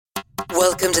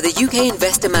Welcome to the UK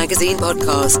Investor Magazine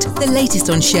podcast, the latest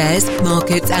on shares,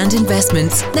 markets and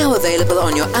investments, now available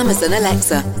on your Amazon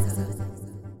Alexa.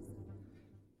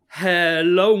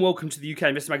 Hello and welcome to the UK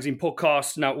Investor Magazine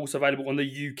podcast, now also available on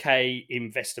the UK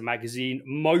Investor Magazine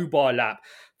mobile app.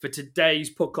 For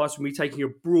today's podcast, we'll be taking a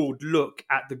broad look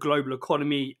at the global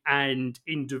economy and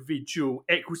individual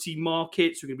equity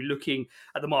markets. We're going to be looking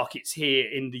at the markets here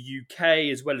in the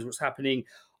UK as well as what's happening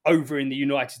over in the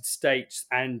United States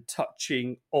and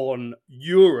touching on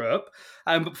Europe.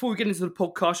 But before we get into the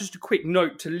podcast, just a quick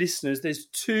note to listeners. There's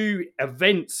two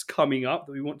events coming up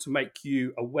that we want to make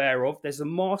you aware of. There's a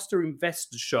Master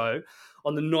Investor Show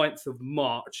on the 9th of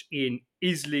March in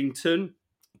Islington.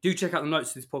 Do check out the notes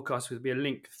of this podcast. There'll be a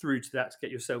link through to that to get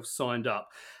yourself signed up.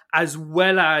 As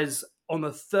well as on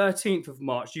the 13th of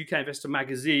March, UK Investor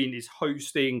Magazine is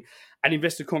hosting an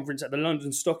investor conference at the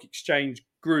London Stock Exchange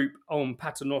Group on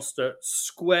Paternoster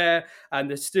Square. And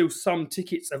there's still some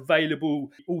tickets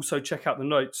available. Also, check out the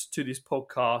notes to this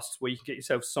podcast where you can get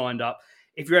yourself signed up.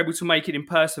 If you're able to make it in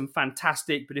person,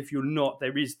 fantastic. But if you're not,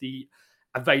 there is the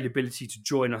availability to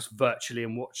join us virtually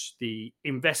and watch the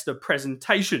investor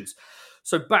presentations.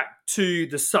 So back to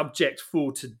the subject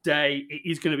for today. It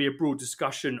is going to be a broad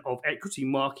discussion of equity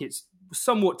markets,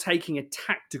 somewhat taking a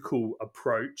tactical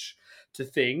approach to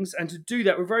things. And to do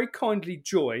that, we're very kindly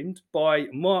joined by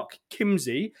Marc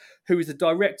Kimsey, who is the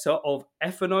Director of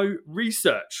F&O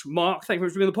Research. Marc, thank you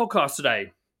for being on the podcast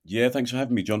today. Yeah, thanks for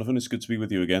having me, Jonathan. It's good to be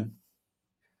with you again.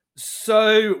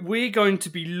 So we're going to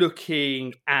be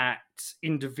looking at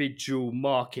individual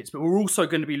markets, but we're also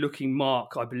going to be looking,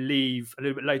 Marc, I believe, a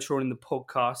little bit later on in the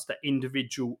podcast at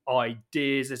individual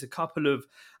ideas. There's a couple of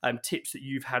tips that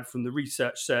you've had from the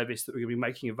research service that we're going to be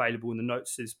making available in the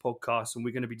notes to this podcast, and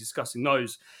we're going to be discussing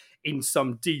those in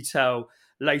some detail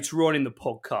later on in the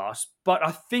podcast. But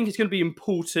I think it's going to be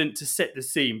important to set the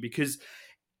scene because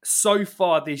so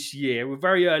far this year, we're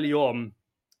very early on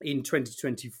in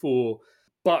 2024,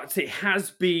 but it has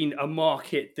been a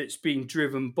market that's been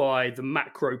driven by the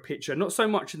macro picture, not so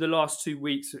much in the last 2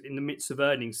 weeks in the midst of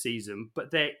earnings season,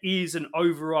 but there is an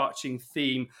overarching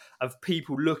theme of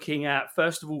people looking at,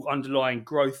 first of all, underlying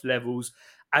growth levels,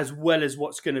 as well as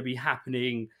what's going to be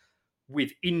happening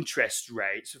with interest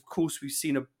rates. Of course, we've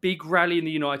seen a big rally in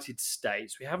the United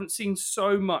States. We haven't seen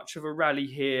so much of a rally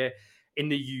here in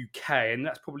the UK, and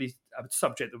that's probably a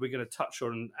subject that we're going to touch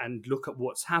on and look at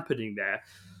what's happening there.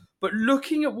 But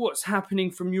looking at what's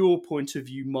happening from your point of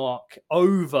view, Marc,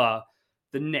 over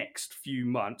the next few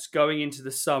months, going into the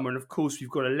summer, and of course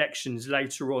we've got elections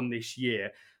later on this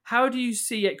year, how do you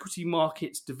see equity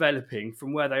markets developing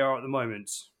from where they are at the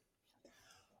moment?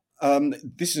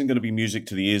 This isn't going to be music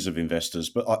to the ears of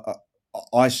investors, but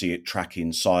I see it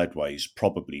tracking sideways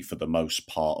probably for the most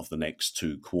part of the next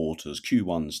 2 quarters.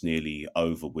 Q1's nearly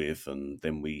over with, and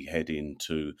then we head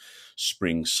into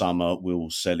spring, summer. We'll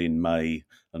sell in May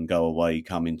and go away,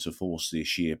 come into force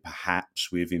this year,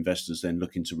 perhaps with investors then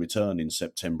looking to return in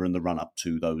September and the run up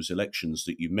to those elections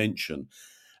that you mentioned.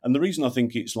 And the reason I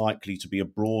think it's likely to be a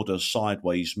broader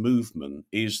sideways movement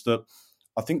is that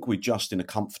I think we're just in a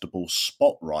comfortable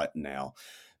spot right now.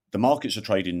 The markets are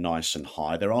trading nice and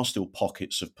high. There are still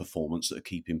pockets of performance that are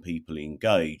keeping people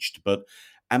engaged. But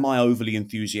am I overly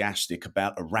enthusiastic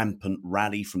about a rampant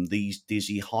rally from these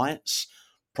dizzy heights?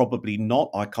 Probably not.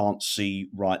 I can't see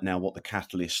right now what the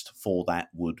catalyst for that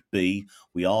would be.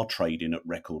 We are trading at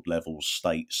record levels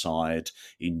stateside.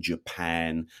 In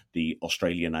Japan, the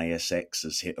Australian ASX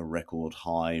has hit a record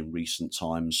high in recent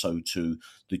times, so too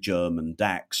the German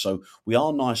DAX. So we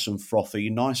are nice and frothy,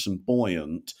 nice and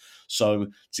buoyant. So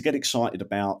to get excited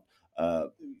about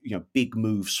big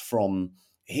moves from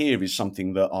here is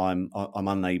something that I'm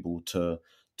unable to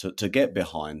get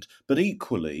behind. But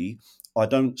equally, I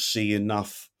don't see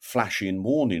enough flashing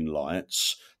warning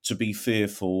lights to be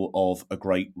fearful of a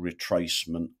great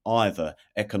retracement either.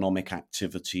 Economic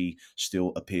activity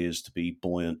still appears to be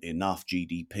buoyant enough.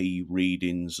 GDP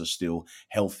readings are still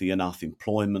healthy enough.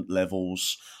 Employment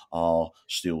levels are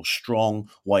still strong.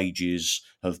 Wages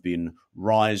have been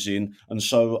rising. And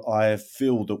so I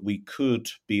feel that we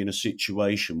could be in a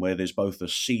situation where there's both a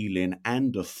ceiling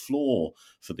and a floor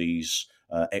for these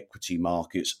equity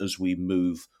markets as we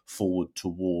move forward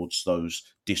towards those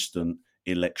distant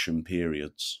election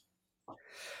periods.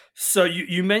 So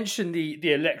you mentioned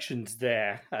the elections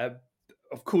there.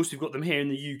 Of course, we've got them here in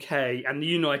the UK and the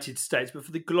United States, but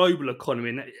for the global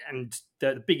economy and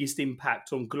the biggest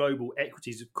impact on global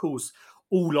equities, of course,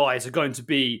 all eyes are going to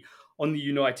be on the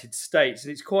United States.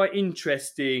 And it's quite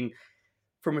interesting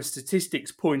from a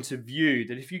statistics point of view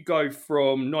that if you go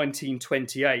from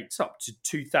 1928 up to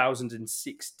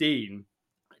 2016,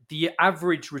 the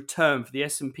average return for the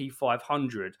S&P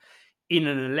 500 in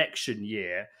an election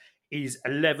year is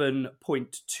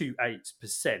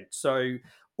 11.28%. So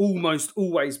almost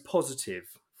always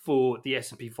positive for the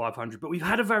S&P 500. But we've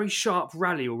had a very sharp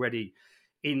rally already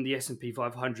in the S&P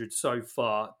 500 so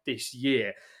far this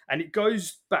year. And it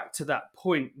goes back to that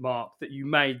point, Mark, that you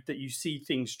made, that you see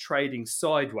things trading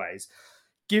sideways.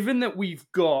 Given that we've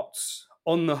got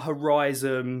on the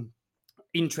horizon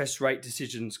interest rate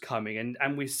decisions coming,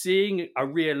 and we're seeing a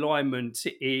realignment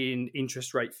in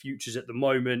interest rate futures at the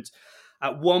moment.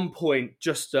 At one point,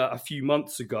 just a few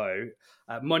months ago,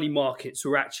 money markets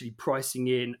were actually pricing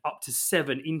in up to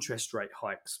 7 interest rate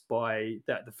hikes by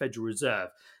the Federal Reserve.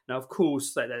 Now, of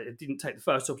course, they didn't take the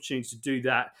first opportunity to do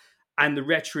that, and the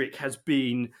rhetoric has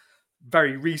been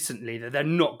very recently that they're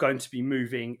not going to be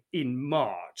moving in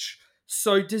March.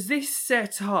 So does this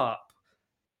set up,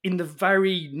 in the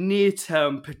very near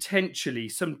term, potentially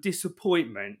some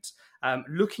disappointment,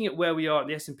 looking at where we are at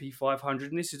the S&P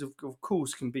 500, and this is of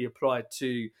course can be applied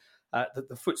to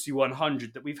the FTSE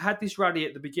 100, that we've had this rally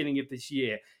at the beginning of this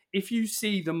year. If you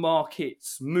see the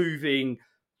markets moving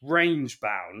range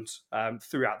bound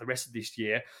throughout the rest of this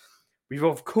year, we've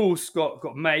of course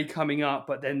got May coming up,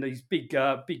 but then these big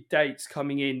dates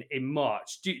coming in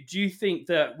March. Do you think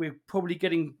that we're probably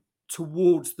getting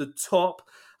towards the top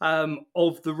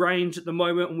of the range at the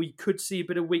moment, and we could see a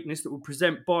bit of weakness that will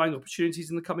present buying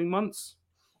opportunities in the coming months?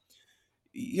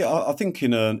 Yeah, I think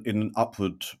in an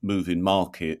upward moving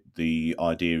market, the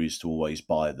idea is to always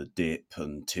buy the dip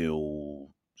until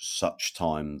such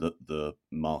time that the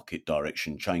market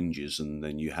direction changes, and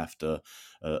then you have to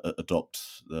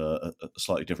adopt a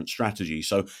slightly different strategy.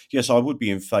 So yes, I would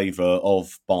be in favour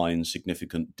of buying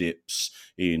significant dips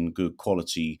in good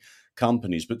quality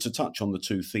companies. But to touch on the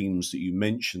two themes that you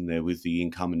mentioned there with the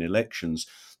incoming elections,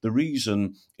 the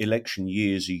reason election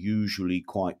years are usually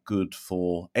quite good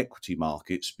for equity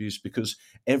markets is because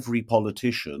every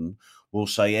politician will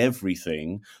say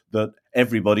everything that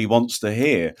everybody wants to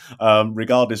hear,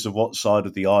 regardless of what side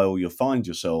of the aisle you find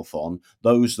yourself on.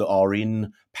 Those that are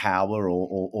in power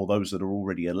or those that are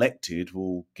already elected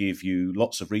will give you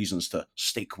lots of reasons to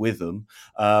stick with them,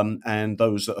 and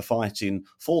those that are fighting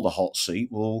for the hot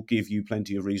seat will give you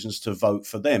plenty of reasons to vote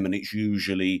for them. And it's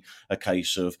usually a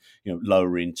case of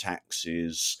lowering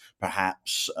taxes,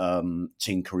 perhaps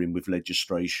tinkering with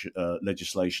legislation,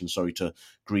 to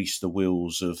grease the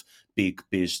wheels of big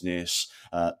business,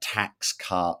 tax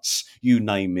cuts, you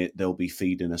name it, they'll be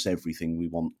feeding us everything we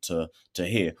want to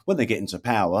hear. When they get into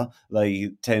power,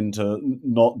 they tend to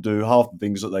not do half the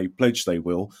things that they pledge they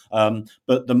will.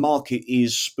 But the market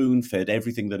is spoon-fed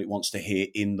everything that it wants to hear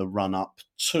in the run-up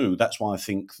to. That's why I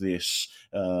think this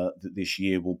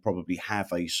year will probably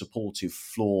have a supportive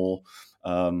floor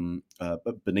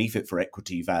beneath it for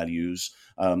equity values,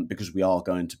 because we are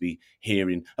going to be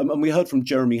hearing, and we heard from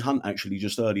Jeremy Hunt actually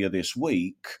just earlier this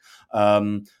week,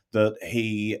 that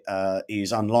he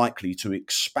is unlikely to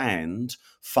expand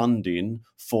funding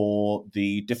for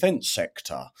the defence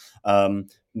sector.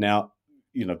 Now,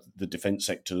 the defence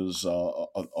sectors are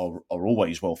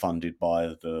always well funded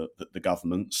by the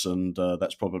governments, and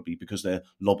that's probably because they're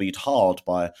lobbied hard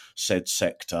by said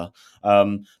sector.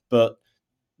 But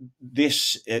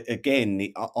this,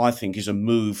 again, I think, is a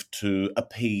move to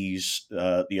appease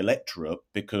the electorate,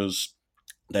 because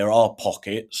there are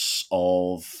pockets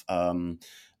of the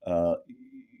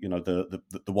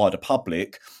wider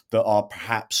public that are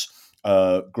perhaps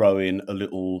growing a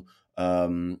little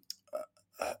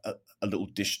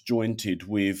disjointed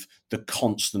with the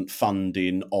constant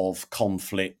funding of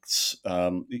conflicts,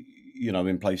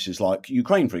 in places like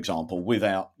Ukraine, for example,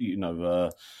 without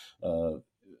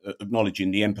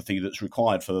acknowledging the empathy that's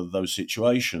required for those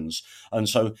situations. And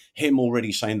so him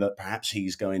already saying that perhaps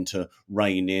he's going to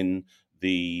rein in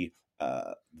the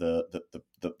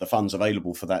funds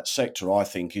available for that sector, I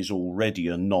think, is already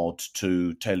a nod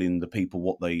to telling the people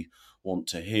what they want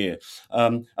to hear.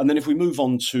 And then if we move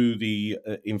on to the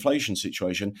inflation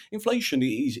situation, inflation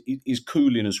is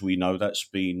cooling, as we know. That's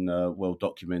been well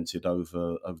documented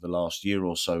over the last year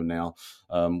or so now,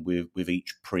 with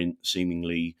each print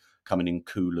seemingly coming in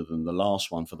cooler than the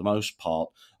last one for the most part.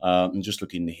 And just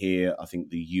looking here, I think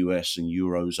the US and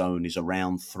Eurozone is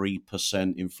around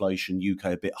 3% inflation, UK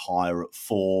a bit higher at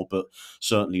 4%, but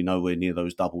certainly nowhere near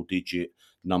those double-digit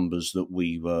numbers that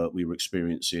we were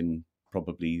experiencing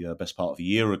probably best part of a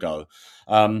year ago.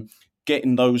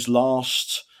 Getting those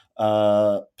last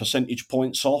percentage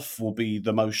points off will be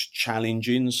the most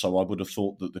challenging, so I would have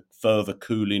thought that the further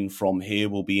cooling from here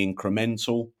will be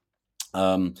incremental.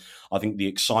 I think the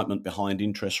excitement behind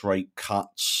interest rate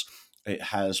cuts, it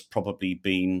has probably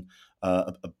been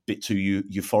a bit too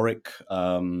euphoric.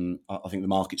 I think the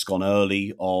market's gone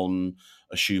early on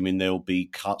assuming there'll be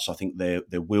cuts. I think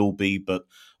there will be, but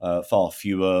far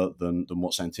fewer than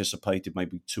what's anticipated,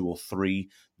 maybe 2 or 3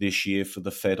 this year for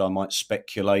the Fed, I might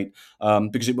speculate,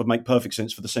 because it would make perfect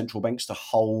sense for the central banks to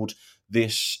hold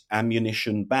this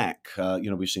ammunition back.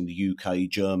 We've seen the UK,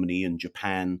 Germany and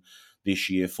Japan this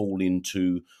year fall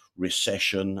into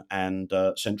recession, and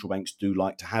central banks do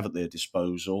like to have at their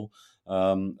disposal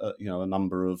a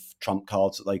number of trump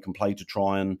cards that they can play to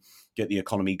try and get the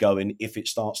economy going if it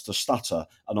starts to stutter.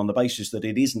 And on the basis that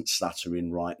it isn't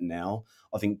stuttering right now,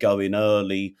 I think going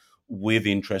early with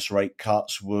interest rate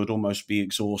cuts would almost be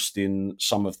exhausting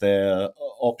some of their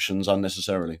options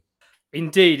unnecessarily.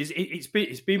 Indeed,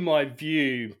 it's been my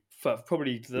view for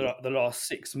probably the last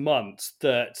 6 months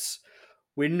that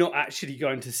we're not actually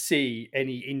going to see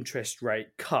any interest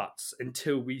rate cuts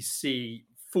until we see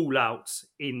fallout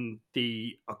in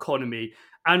the economy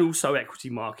and also equity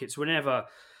markets. Whenever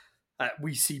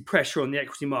we see pressure on the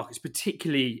equity markets,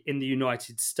 particularly in the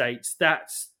United States,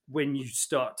 that's when you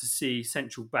start to see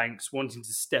central banks wanting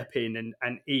to step in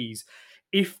and ease.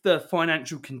 If the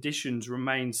financial conditions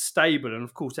remain stable, and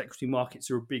of course equity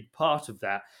markets are a big part of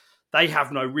that, they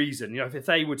have no reason. If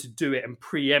they were to do it and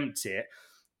preempt it,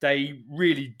 they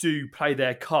really do play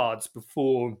their cards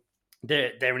before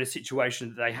they're in a situation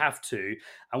that they have to.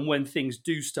 And when things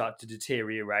do start to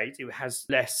deteriorate, it has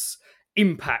less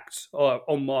impact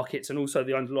on markets and also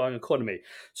the underlying economy.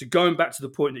 So going back to the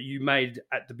point that you made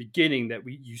at the beginning, that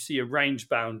you see a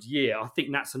range-bound year, I think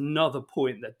that's another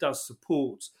point that does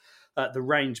support the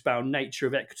range-bound nature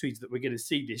of equities that we're going to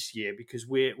see this year, because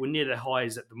we're near the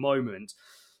highs at the moment.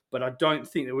 But I don't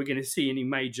think that we're going to see any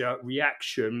major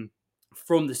reaction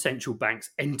from the central banks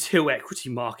until equity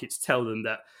markets tell them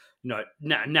that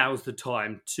now's the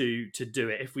time to do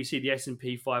it. If we see the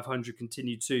S&P 500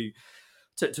 continue to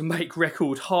make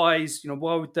record highs,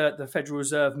 why would the Federal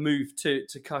Reserve move to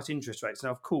cut interest rates?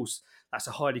 Now, of course, that's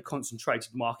a highly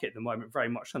concentrated market at the moment, very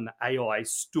much on the AI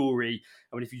story.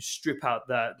 I mean, if you strip out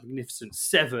the Magnificent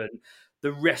Seven,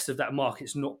 the rest of that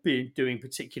market's not doing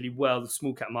particularly well. The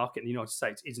small cap market in the United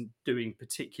States isn't doing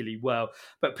particularly well.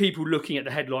 But people looking at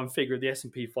the headline figure of the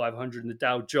S&P 500 and the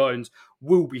Dow Jones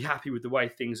will be happy with the way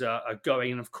things are going.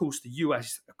 And of course, the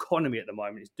US economy at the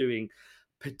moment is doing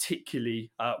particularly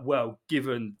well,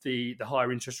 given the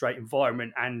higher interest rate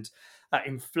environment and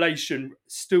inflation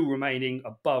still remaining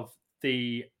above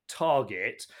the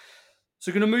target.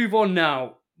 So we're going to move on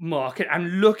now, Mark,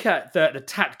 and look at the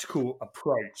tactical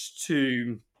approach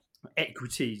to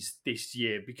equities this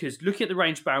year, because looking at the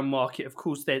range bound market, of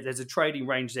course, there's a trading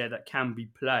range there that can be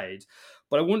played.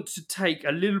 But I want to take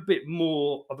a little bit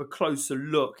more of a closer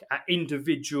look at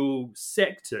individual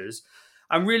sectors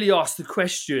and really ask the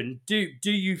question, do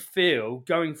you feel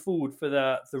going forward for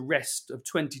the rest of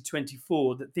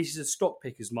 2024 that this is a stock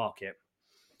pickers market?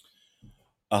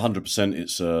 100%,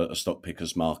 it's a stock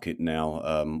pickers market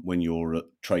now. When you're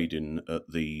trading at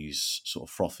these sort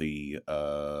of frothy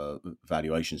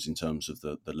valuations in terms of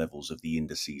the levels of the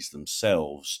indices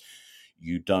themselves,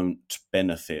 you don't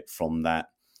benefit from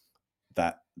that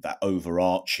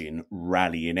overarching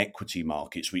rally in equity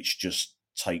markets, which just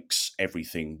takes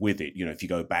everything with it. If you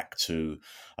go back to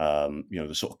the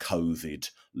sort of COVID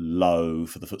low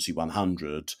for the FTSE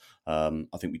 100, I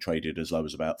think we traded as low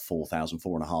as about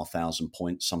 4,500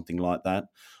 points, something like that.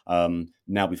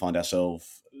 Now we find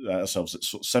ourselves at sort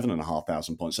of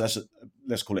 7,500 points. So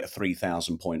let's call it a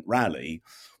 3,000 point rally.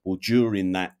 Well,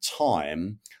 during that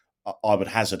time, I would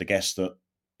hazard a guess that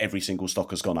every single stock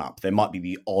has gone up. There might be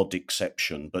the odd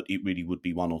exception, but it really would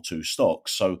be 1 or 2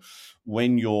 stocks. So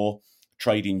when you're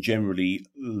trading generally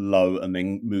low and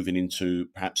then moving into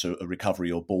perhaps a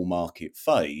recovery or bull market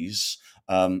phase,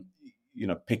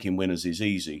 picking winners is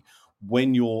easy.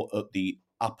 When you're at the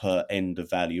upper end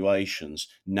of valuations,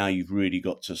 now you've really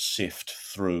got to sift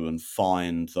through and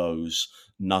find those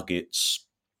nuggets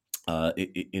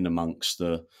in amongst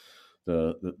the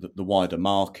wider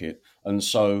market. And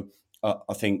so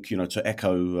I think, to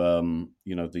echo,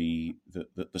 the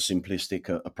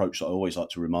simplistic approach that I always like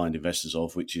to remind investors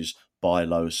of, which is buy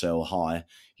low, sell high.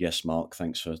 Yes, Mark,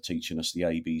 thanks for teaching us the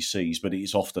ABCs, but it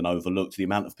is often overlooked. The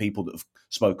amount of people that have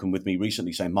spoken with me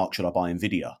recently saying, Mark, should I buy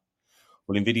Nvidia?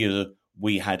 Well, Nvidia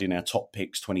we had in our top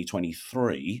picks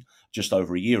 2023, just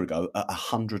over a year ago, at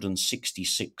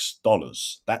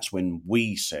 $166. That's when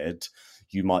we said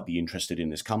you might be interested in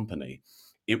this company.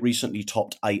 It recently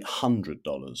topped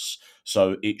 $800.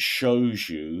 So it shows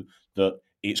you that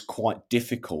it's quite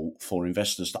difficult for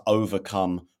investors to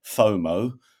overcome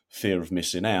FOMO, fear of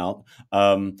missing out,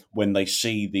 when they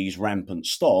see these rampant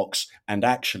stocks and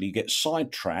actually get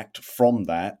sidetracked from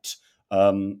that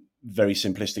very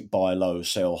simplistic buy low,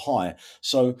 sell high.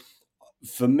 So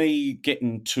for me,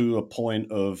 getting to a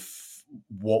point of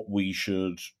what we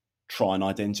should try and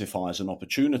identify as an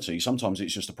opportunity, sometimes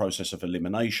it's just a process of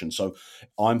elimination. So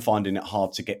I'm finding it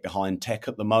hard to get behind tech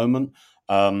at the moment.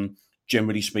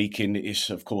 Generally speaking, it's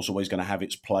of course always going to have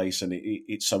its place, and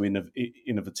it's so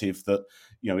innovative that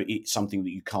it's something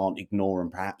that you can't ignore,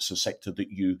 and perhaps a sector that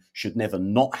you should never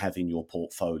not have in your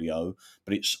portfolio.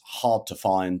 But it's hard to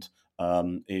find,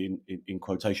 in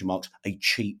quotation marks, a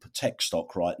cheap tech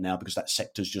stock right now, because that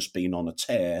sector's just been on a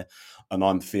tear. And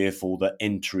I'm fearful that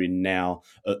entering now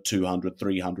at 200,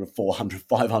 300, 400,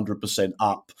 500%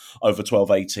 up over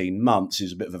 12, 18 months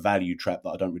is a bit of a value trap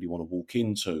that I don't really want to walk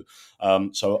into.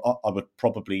 So I would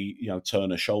probably,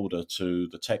 turn a shoulder to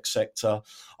the tech sector.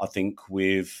 I think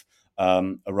with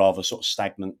a rather sort of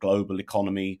stagnant global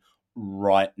economy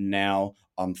right now,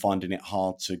 I'm finding it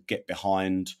hard to get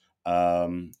behind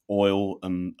oil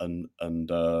and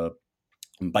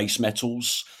base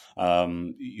metals.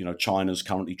 China's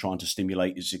currently trying to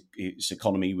stimulate its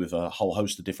economy with a whole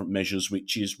host of different measures,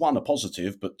 which is, one, a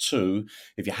positive, but two,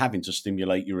 if you're having to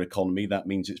stimulate your economy, that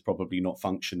means it's probably not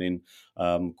functioning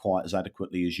quite as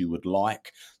adequately as you would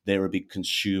like. They're a big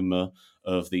consumer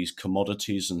of these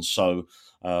commodities, and so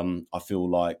I feel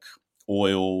like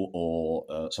oil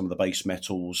or some of the base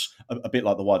metals, a bit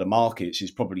like the wider markets, is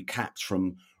probably capped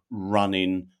from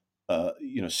running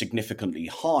significantly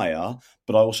higher,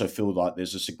 but I also feel like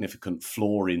there's a significant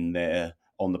floor in there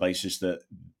on the basis that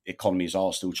economies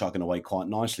are still chugging away quite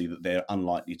nicely, that they're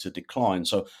unlikely to decline.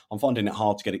 So I'm finding it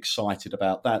hard to get excited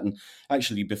about that. And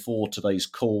actually, before today's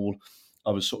call,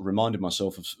 I was sort of reminding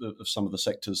myself of some of the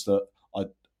sectors that I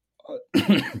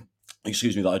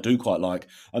excuse me, that I do quite like.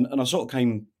 And I sort of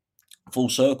came full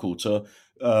circle to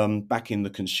back in the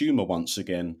consumer once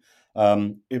again.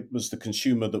 It was the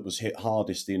consumer that was hit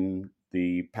hardest in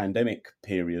the pandemic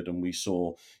period, and we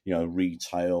saw,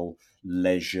 retail,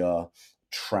 leisure,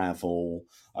 travel,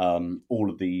 all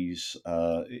of these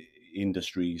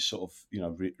industries sort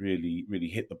of, really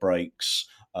hit the brakes.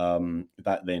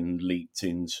 That then leaked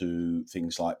into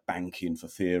things like banking for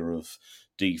fear of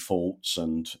defaults,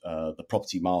 and the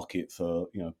property market for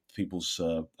people's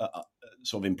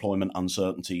sort of employment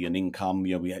uncertainty and income.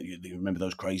 You remember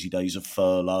those crazy days of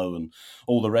furlough and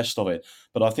all the rest of it.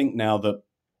 But I think now that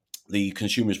the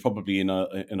consumer is probably in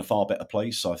a far better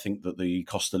place. I think that the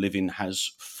cost of living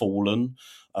has fallen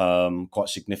quite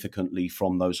significantly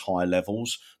from those high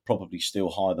levels, probably still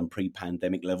higher than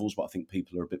pre-pandemic levels, but I think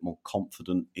people are a bit more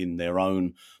confident in their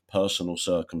own personal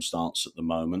circumstance at the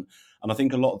moment. And I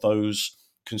think a lot of those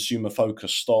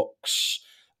consumer-focused stocks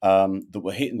that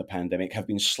were hit in the pandemic have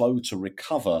been slow to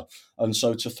recover. And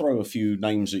so, to throw a few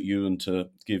names at you and to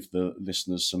give the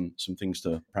listeners some things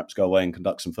to perhaps go away and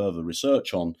conduct some further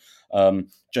research on,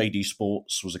 JD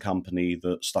Sports was a company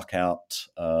that stuck out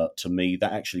to me,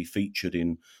 that actually featured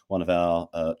in one of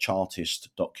our Chartist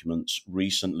documents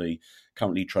recently.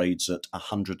 Currently trades at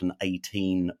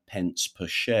 118 pence per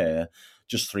share.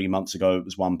 Just 3 months ago, it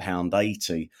was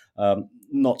 £1.80.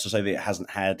 Not to say that it hasn't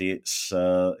had its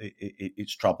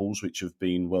troubles, which have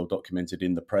been well documented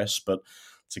in the press, but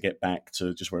to get back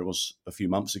to just where it was a few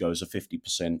months ago is a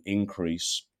 50%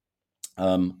 increase.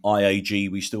 IAG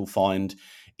we still find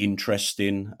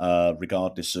interesting,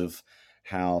 regardless of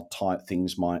how tight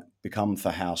things might become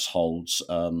for households.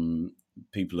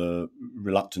 People are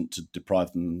reluctant to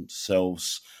deprive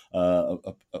themselves a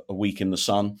week in the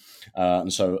sun.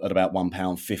 And so at about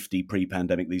 £1.50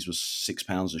 pre-pandemic, these were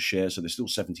 £6 a share. So they're still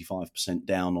 75%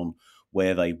 down on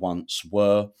where they once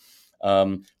were.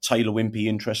 Taylor Wimpey,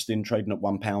 interesting, trading at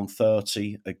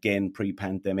 £1.30. Again,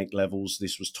 pre-pandemic levels.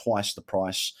 This was twice the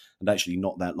price, and actually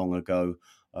not that long ago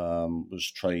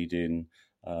was trading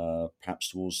perhaps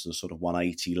towards the sort of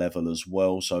 180 level as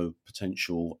well. So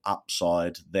potential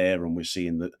upside there. And we're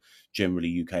seeing that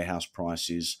generally UK house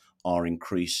prices are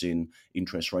increasing,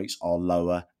 interest rates are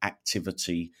lower,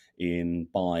 activity in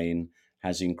buying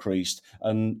has increased.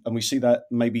 And we see that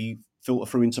maybe filter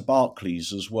through into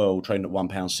Barclays as well, trading at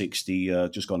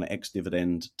 £1.60, just gone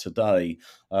ex-dividend today.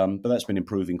 But that's been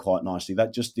improving quite nicely.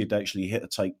 That just did actually hit a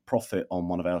take profit on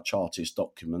one of our Chartist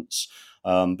documents.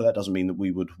 But that doesn't mean that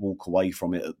we would walk away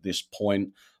from it at this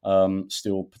point.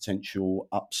 Still potential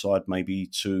upside maybe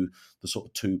to the sort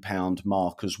of £2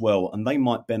 mark as well. And they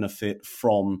might benefit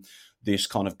from this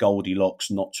kind of Goldilocks,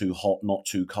 not too hot, not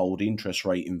too cold interest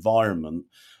rate environment.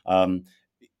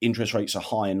 Interest rates are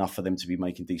high enough for them to be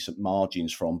making decent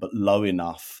margins from, but low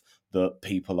enough that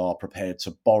people are prepared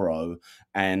to borrow.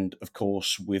 And of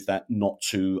course, with that not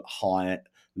too high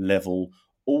level,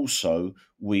 also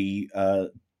we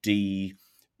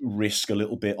risk a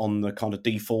little bit on the kind of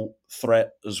default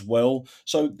threat as well.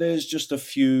 So there's just a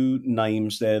few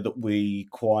names there that we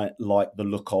quite like the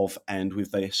look of, and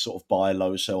with their sort of buy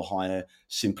low, sell higher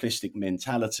simplistic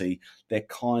mentality, they're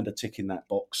kind of ticking that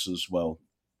box as well.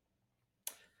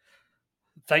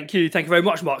 Thank you very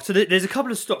much, Mark. So there's a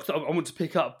couple of stocks that I want to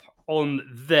pick up on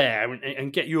there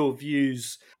and get your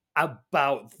views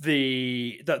about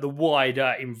the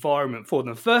wider environment for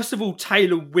them. First of all,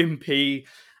 Taylor Wimpey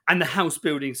and the house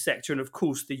building sector, and of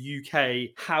course the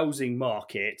UK housing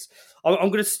market. I'm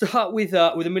going to start with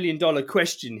a $1 million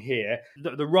question here.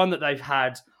 The run that they've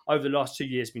had over the last 2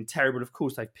 years has been terrible. Of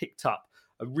course, they've picked up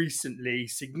recently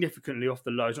significantly off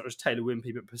the lows, not just Taylor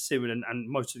Wimpey, but Persimmon and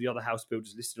most of the other house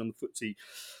builders listed on the FTSE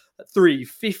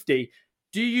 350.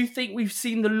 Do you think we've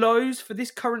seen the lows for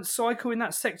this current cycle in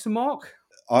that sector, Mark?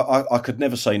 I could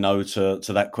never say no to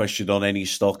that question on any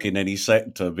stock in any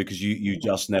sector, because you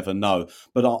just never know.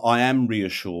 But I am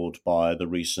reassured by the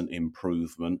recent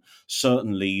improvement.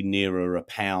 Certainly nearer a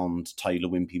pound, Taylor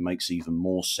Wimpey makes even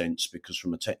more sense, because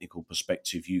from a technical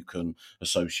perspective, you can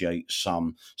associate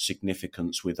some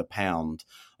significance with a pound.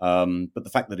 But the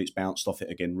fact that it's bounced off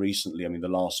it again recently, I mean, the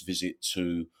last visit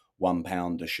to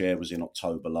 £1 a share was in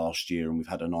October last year, and we've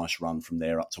had a nice run from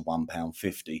there up to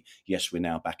 £1.50. Yes, we're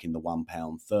now back in the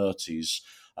 £1.30s.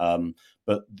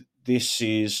 But this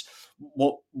is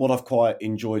what I've quite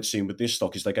enjoyed seeing with this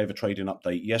stock is they gave a trading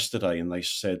update yesterday, and they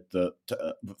said that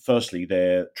firstly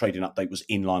their trading update was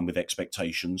in line with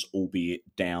expectations, albeit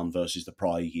down versus the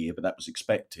prior year, but that was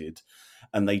expected.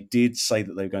 And they did say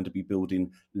that they're going to be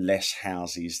building less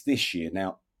houses this year.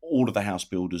 Now, all of the house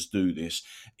builders do this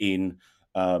in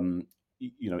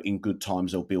good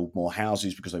times. They'll build more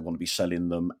houses because they want to be selling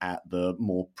them at the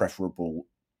more preferable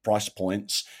price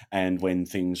points, and when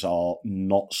things are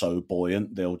not so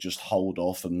buoyant, they'll just hold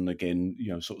off and again,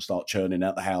 sort of start churning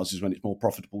out the houses when it's more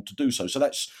profitable to do so. So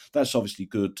that's obviously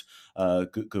good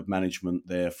management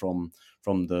there from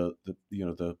the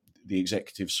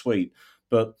executive suite.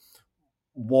 But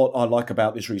what I like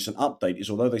about this recent update is,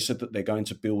 although they said that they're going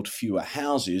to build fewer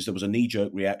houses, there was a knee-jerk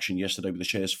reaction yesterday with the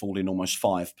shares falling almost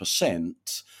 5%.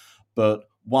 But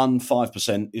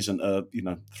 5% isn't a,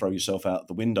 throw yourself out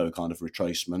the window kind of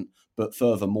retracement. But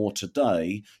furthermore,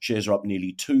 today, shares are up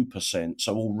nearly 2%.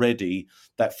 So already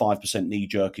that 5%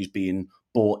 knee-jerk is being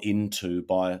bought into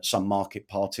by some market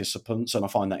participants, and I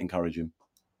find that encouraging.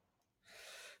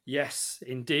 Yes,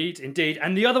 indeed.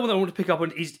 And the other one that I want to pick up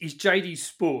on is JD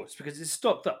Sports, because it's a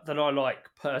stock that I like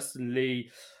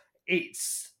personally.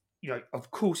 It's,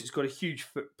 of course, it's got a huge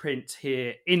footprint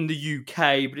here in the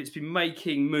UK, but it's been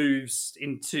making moves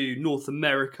into North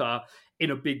America in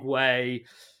a big way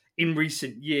in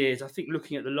recent years. I think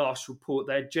looking at the last report,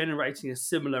 they're generating a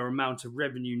similar amount of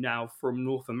revenue now from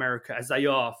North America as they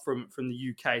are from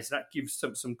the UK. So that gives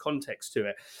some context to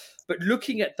it. But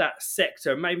looking at that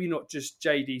sector, maybe not just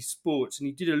JD Sports, and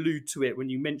you did allude to it when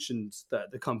you mentioned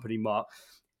the company, Mark,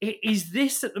 is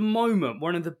this at the moment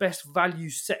one of the best value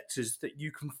sectors that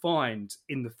you can find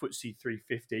in the FTSE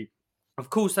 350? Of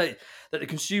course, that the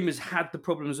consumers had the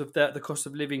problems of the cost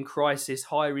of living crisis,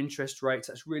 higher interest rates,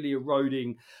 that's really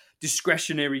eroding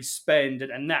discretionary spend,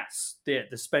 and that's the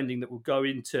spending that will go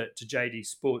into JD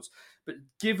Sports. But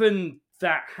given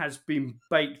that has been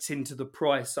baked into the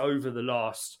price over the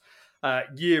last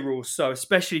year or so,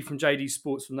 especially from JD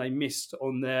Sports when they missed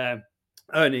on their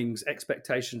earnings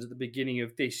expectations at the beginning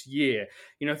of this year.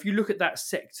 If you look at that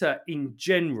sector in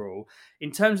general,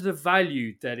 in terms of the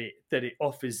value that it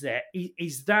offers there,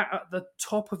 is that at the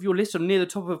top of your list or near the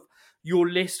top of your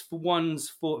list for ones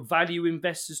for value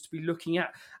investors to be looking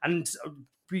at? And it'd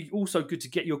be also good to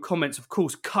get your comments. Of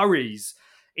course, Currys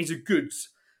is a good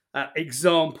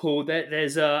example.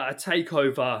 There's a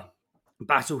takeover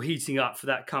battle heating up for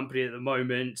that company at the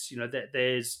moment.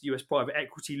 There's US private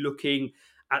equity looking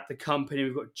at the company.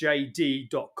 We've got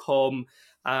JD.com,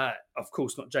 of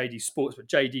course not JD Sports, but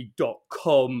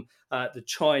JD.com, the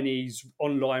Chinese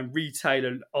online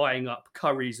retailer eyeing up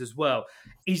Currys as well.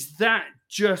 Is that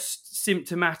just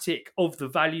symptomatic of the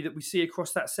value that we see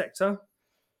across that sector?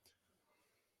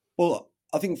 Well,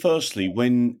 I think firstly,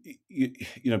 when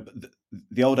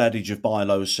the old adage of buy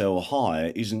low, sell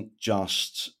high isn't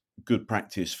just good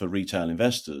practice for retail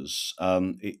investors.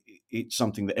 It's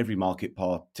something that every market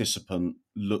participant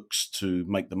looks to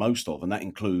make the most of, and that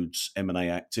includes M&A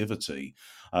activity.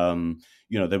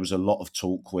 There was a lot of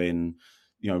talk when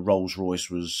Rolls-Royce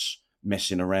was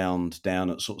messing around down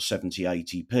at sort of 70,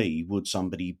 80p, would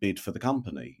somebody bid for the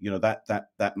company?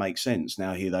 That makes sense.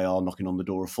 Now here they are knocking on the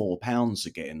door of £4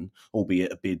 again,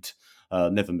 albeit a bid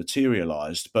never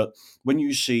materialised. But when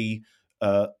you see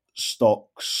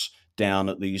stocks down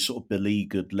at these sort of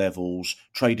beleaguered levels,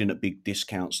 trading at big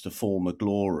discounts to former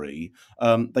glory,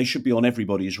 they should be on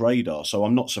everybody's radar. So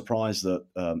I'm not surprised that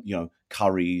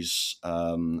Currys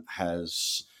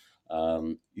has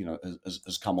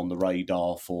has come on the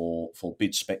radar for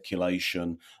bid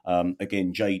speculation.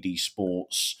 Again, JD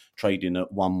Sports trading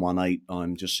at 118.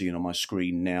 I'm just seeing on my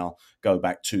screen now. Go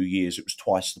back 2 years, it was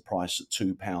twice the price at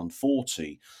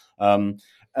 £2.40.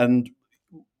 And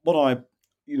what I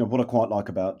quite like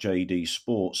about JD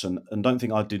Sports, and don't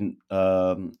think I didn't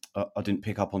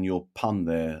pick up on your pun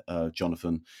there,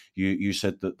 Jonathan. You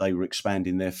said that they were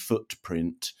expanding their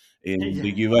footprint in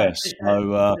the US.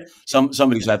 So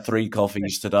somebody's had 3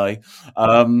 coffees today,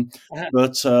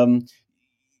 but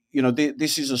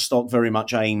this is a stock very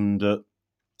much aimed at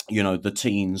the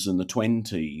teens and the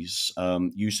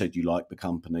 20s. You said you like the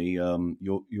company.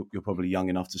 You're probably young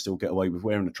enough to still get away with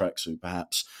wearing a tracksuit,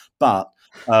 perhaps. But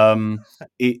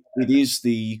it is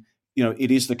the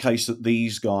case that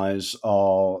these guys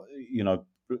are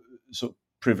sort of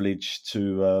privileged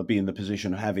to be in the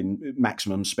position of having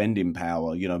maximum spending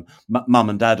power. Mum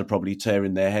and dad are probably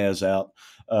tearing their hairs out.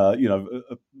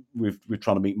 With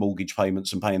trying to meet mortgage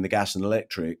payments and paying the gas and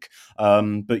electric.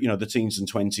 But the teens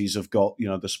and 20s have got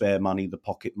the spare money, the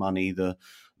pocket money, the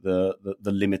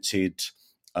limited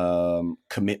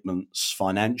commitments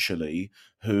financially,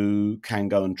 who can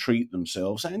go and treat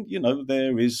themselves. And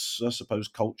there is, I suppose,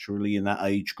 culturally in that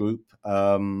age group,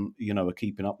 a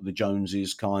keeping up with the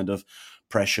Joneses kind of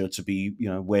pressure to be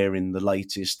wearing the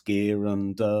latest gear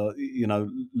and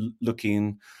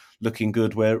looking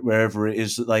good wherever it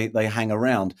is that they hang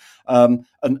around. And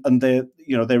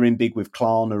they're in big with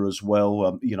Klarna as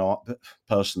well.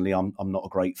 Personally, I'm not a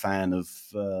great fan of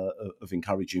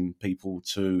encouraging people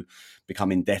to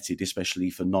become indebted, especially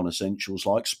for non-essentials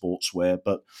like sportswear.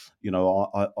 But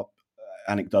I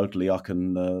anecdotally, I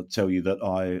can tell you that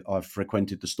I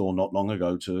frequented the store not long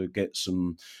ago to get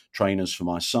some trainers for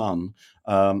my son.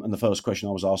 And the first question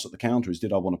I was asked at the counter is,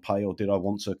 did I want to pay or did I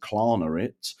want to Klarna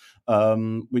it?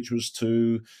 Which was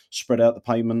to spread out the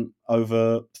payment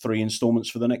over 3 installments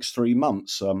for the next 3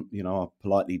 months. I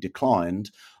politely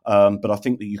declined. But I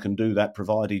think that you can do that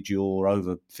provided you're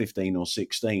over 15 or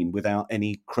 16 without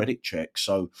any credit check.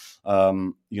 So,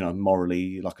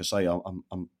 morally, like I say,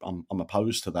 I'm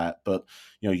opposed to that. But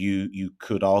you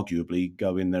could arguably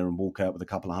go in there and walk out with a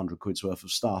couple of £100 worth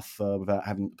of stuff without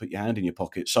having to put your hand in your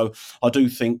pocket. So I do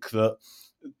think that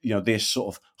this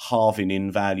sort of halving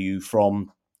in value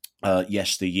from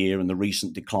yesteryear and the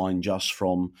recent decline just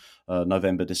from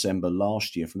November, December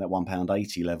last year from that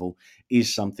 £1.80 level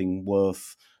is something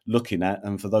worth looking at.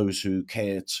 And for those who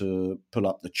care to pull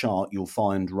up the chart, you'll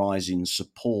find rising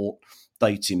support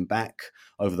dating back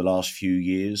over the last few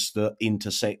years that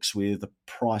intersects with a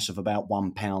price of about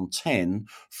 £1.10,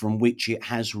 from which it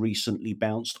has recently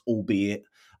bounced, albeit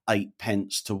 8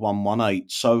 pence to 118.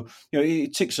 So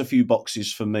it ticks a few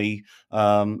boxes for me,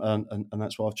 and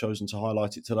that's why I've chosen to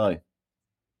highlight it today.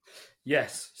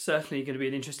 Yes, certainly going to be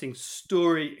an interesting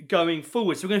story going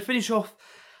forward. So we're going to finish off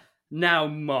now,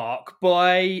 Mark,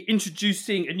 by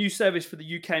introducing a new service for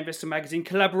the UK Investor Magazine,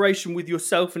 collaboration with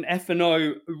yourself and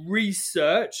F&O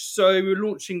Research. So we're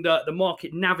launching the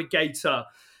Market Navigator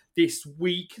this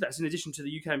week. That's in addition to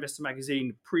the UK Investor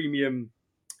Magazine premium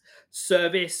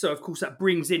service. So, of course, that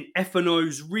brings in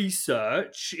F&O's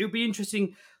research. It'll be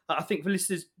interesting, I think, for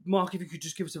listeners, Mark, if you could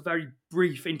just give us a very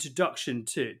brief introduction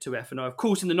to F&O. Of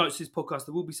course, in the notes of this podcast,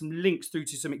 there will be some links through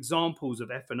to some examples of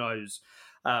F&O's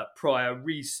prior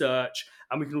research,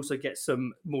 and we can also get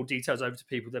some more details over to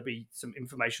people. There'll be some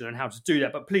information on how to do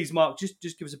that. But please, Mark, just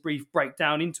give us a brief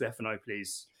breakdown into F&O,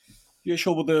 please. Yeah,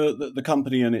 sure. Well, the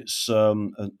company and its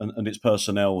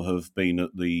personnel have been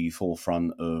at the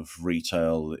forefront of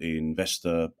retail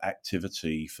investor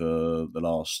activity for the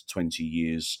last 20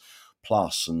 years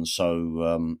plus, and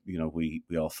so we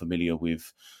are familiar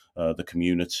with the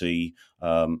community,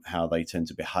 how they tend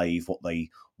to behave, what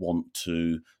they want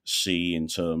to see in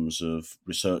terms of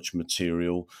research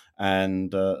material, and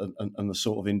the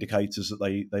sort of indicators that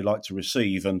they like to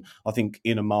receive. And I think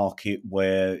in a market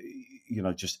where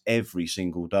just every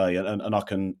single day, and I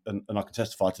can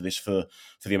testify to this for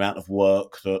the amount of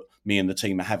work that me and the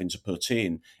team are having to put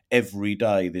in every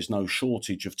day. There's no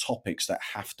shortage of topics that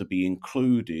have to be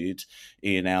included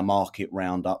in our market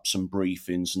roundups and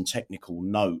briefings and technical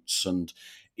notes. And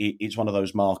it's one of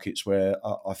those markets where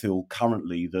I feel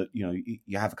currently that,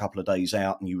 you have a couple of days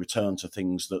out and you return to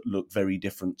things that look very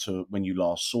different to when you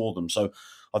last saw them. So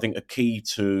I think a key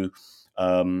to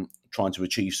trying to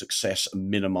achieve success and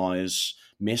minimize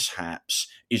mishaps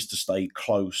is to stay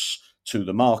close to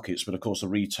the markets. But of course, the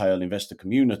retail investor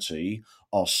community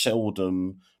are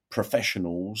seldom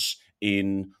professionals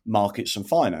in markets and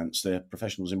finance. They're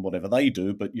professionals in whatever they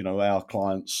do, but our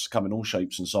clients come in all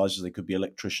shapes and sizes. They could be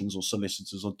electricians or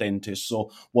solicitors or dentists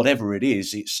or whatever it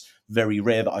is. It's very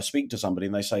rare that I speak to somebody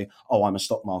and they say, oh, I'm a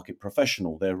stock market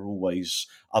professional. They're always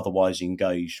otherwise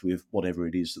engaged with whatever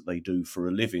it is that they do for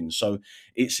a living. So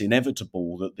it's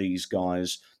inevitable that these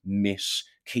guys miss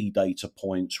key data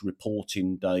points,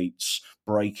 reporting dates,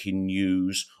 breaking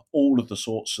news, all of the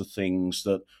sorts of things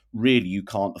that really you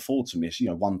can't afford to miss.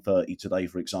 1:30 today,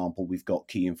 for example, we've got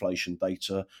key inflation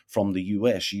data from the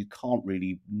US. You can't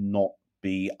really not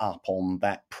be up on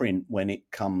that print when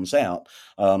it comes out.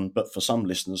 But for some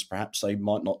listeners, perhaps they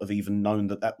might not have even known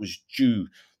that was due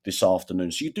this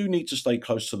afternoon. So you do need to stay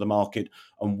close to the market,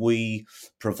 and we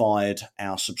provide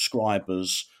our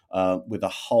subscribers with a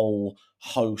whole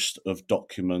host of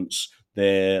documents.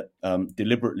 They're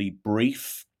deliberately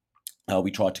brief. We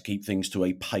try to keep things to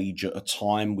a page at a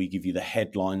time. We give you the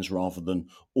headlines rather than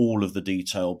all of the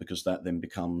detail, because that then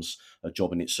becomes a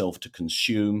job in itself to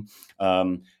consume.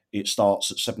 It starts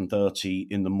at 7:30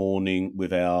 in the morning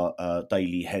with our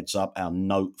daily heads up, our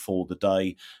note for the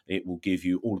day. It will give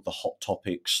you all of the hot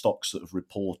topics, stocks that have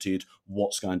reported,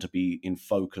 what's going to be in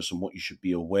focus and what you should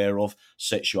be aware of.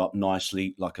 Sets you up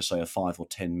nicely, like I say, a 5 or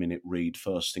 10 minute read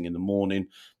first thing in the morning.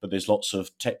 But there's lots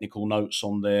of technical notes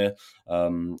on there.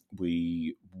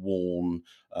 We warn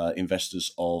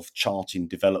investors of charting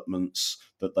developments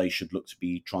that they should look to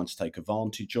be trying to take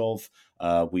advantage of.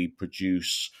 We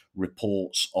produce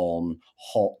reports on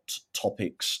hot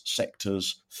topics,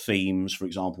 sectors, themes. For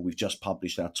example, we've just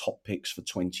published our top picks for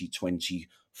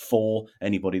 2024.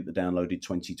 Anybody that downloaded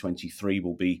 2023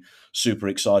 will be super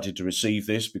excited to receive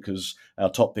this, because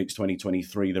our top picks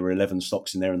 2023, there were 11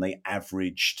 stocks in there and they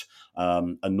averaged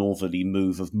a northerly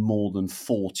move of more than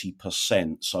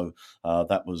 40%. So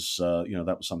that was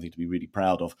something to be really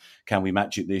proud of. Can we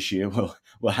match it this year? Well,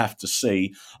 we'll have to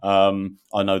see.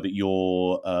 I know that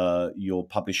you're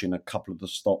publishing a couple of the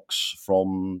stocks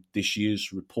from this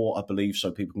year's report, I believe,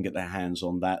 so people can get their hands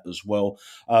on that as well.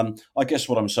 I guess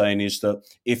what I'm saying is that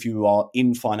if you are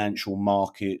in financial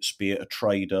markets, be it a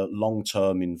trader,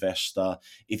 long-term investor,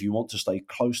 if you want to stay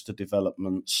close to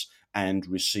developments and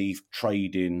receive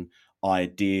trading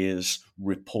ideas,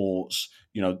 reports,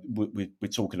 we're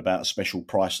talking about a special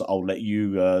price that I'll let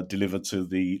you deliver to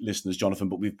the listeners, Jonathan,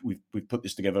 but we've put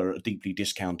this together at a deeply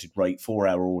discounted rate for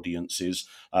our audiences,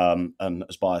 and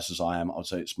as biased as I am, I'd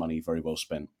say it's money very well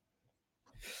spent.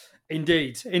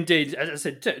 Indeed. As I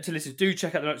said, to listeners, do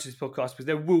check out the notes of this podcast, because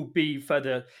there will be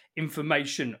further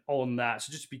information on that.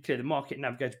 So just to be clear, the Market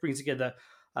Navigator brings together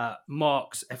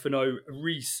Marc's F&O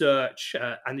research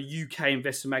and the UK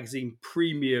Investor Magazine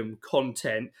premium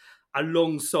content,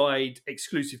 alongside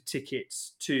exclusive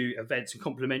tickets to events and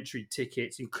complimentary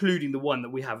tickets, including the one that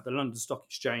we have at the London Stock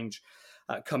Exchange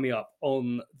coming up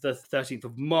on the 13th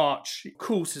of March. Of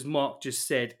course, as Marc just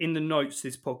said, in the notes to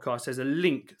this podcast, there's a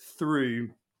link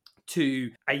through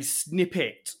to a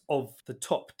snippet of the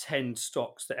top 10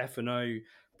 stocks that F&O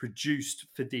produced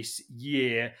for this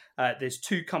year. There's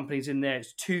 2 companies in there.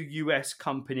 It's 2 US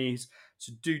companies.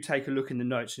 So do take a look in the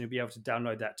notes and you'll be able to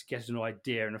download that to get an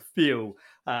idea and a feel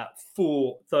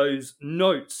for those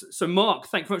notes. So Marc,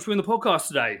 thank you very much for being on the podcast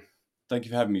today. Thank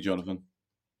you for having me, Jonathan.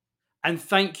 And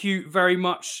thank you very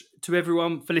much to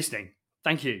everyone for listening.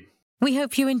 Thank you. We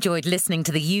hope you enjoyed listening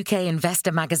to the UK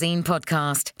Investor Magazine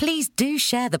podcast. Please do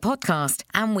share the podcast,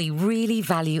 and we really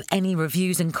value any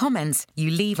reviews and comments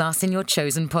you leave us in your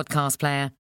chosen podcast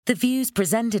player. The views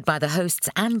presented by the hosts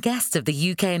and guests of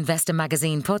the UK Investor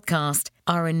Magazine podcast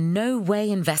are in no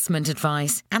way investment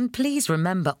advice, and please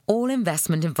remember all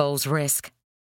investment involves risk.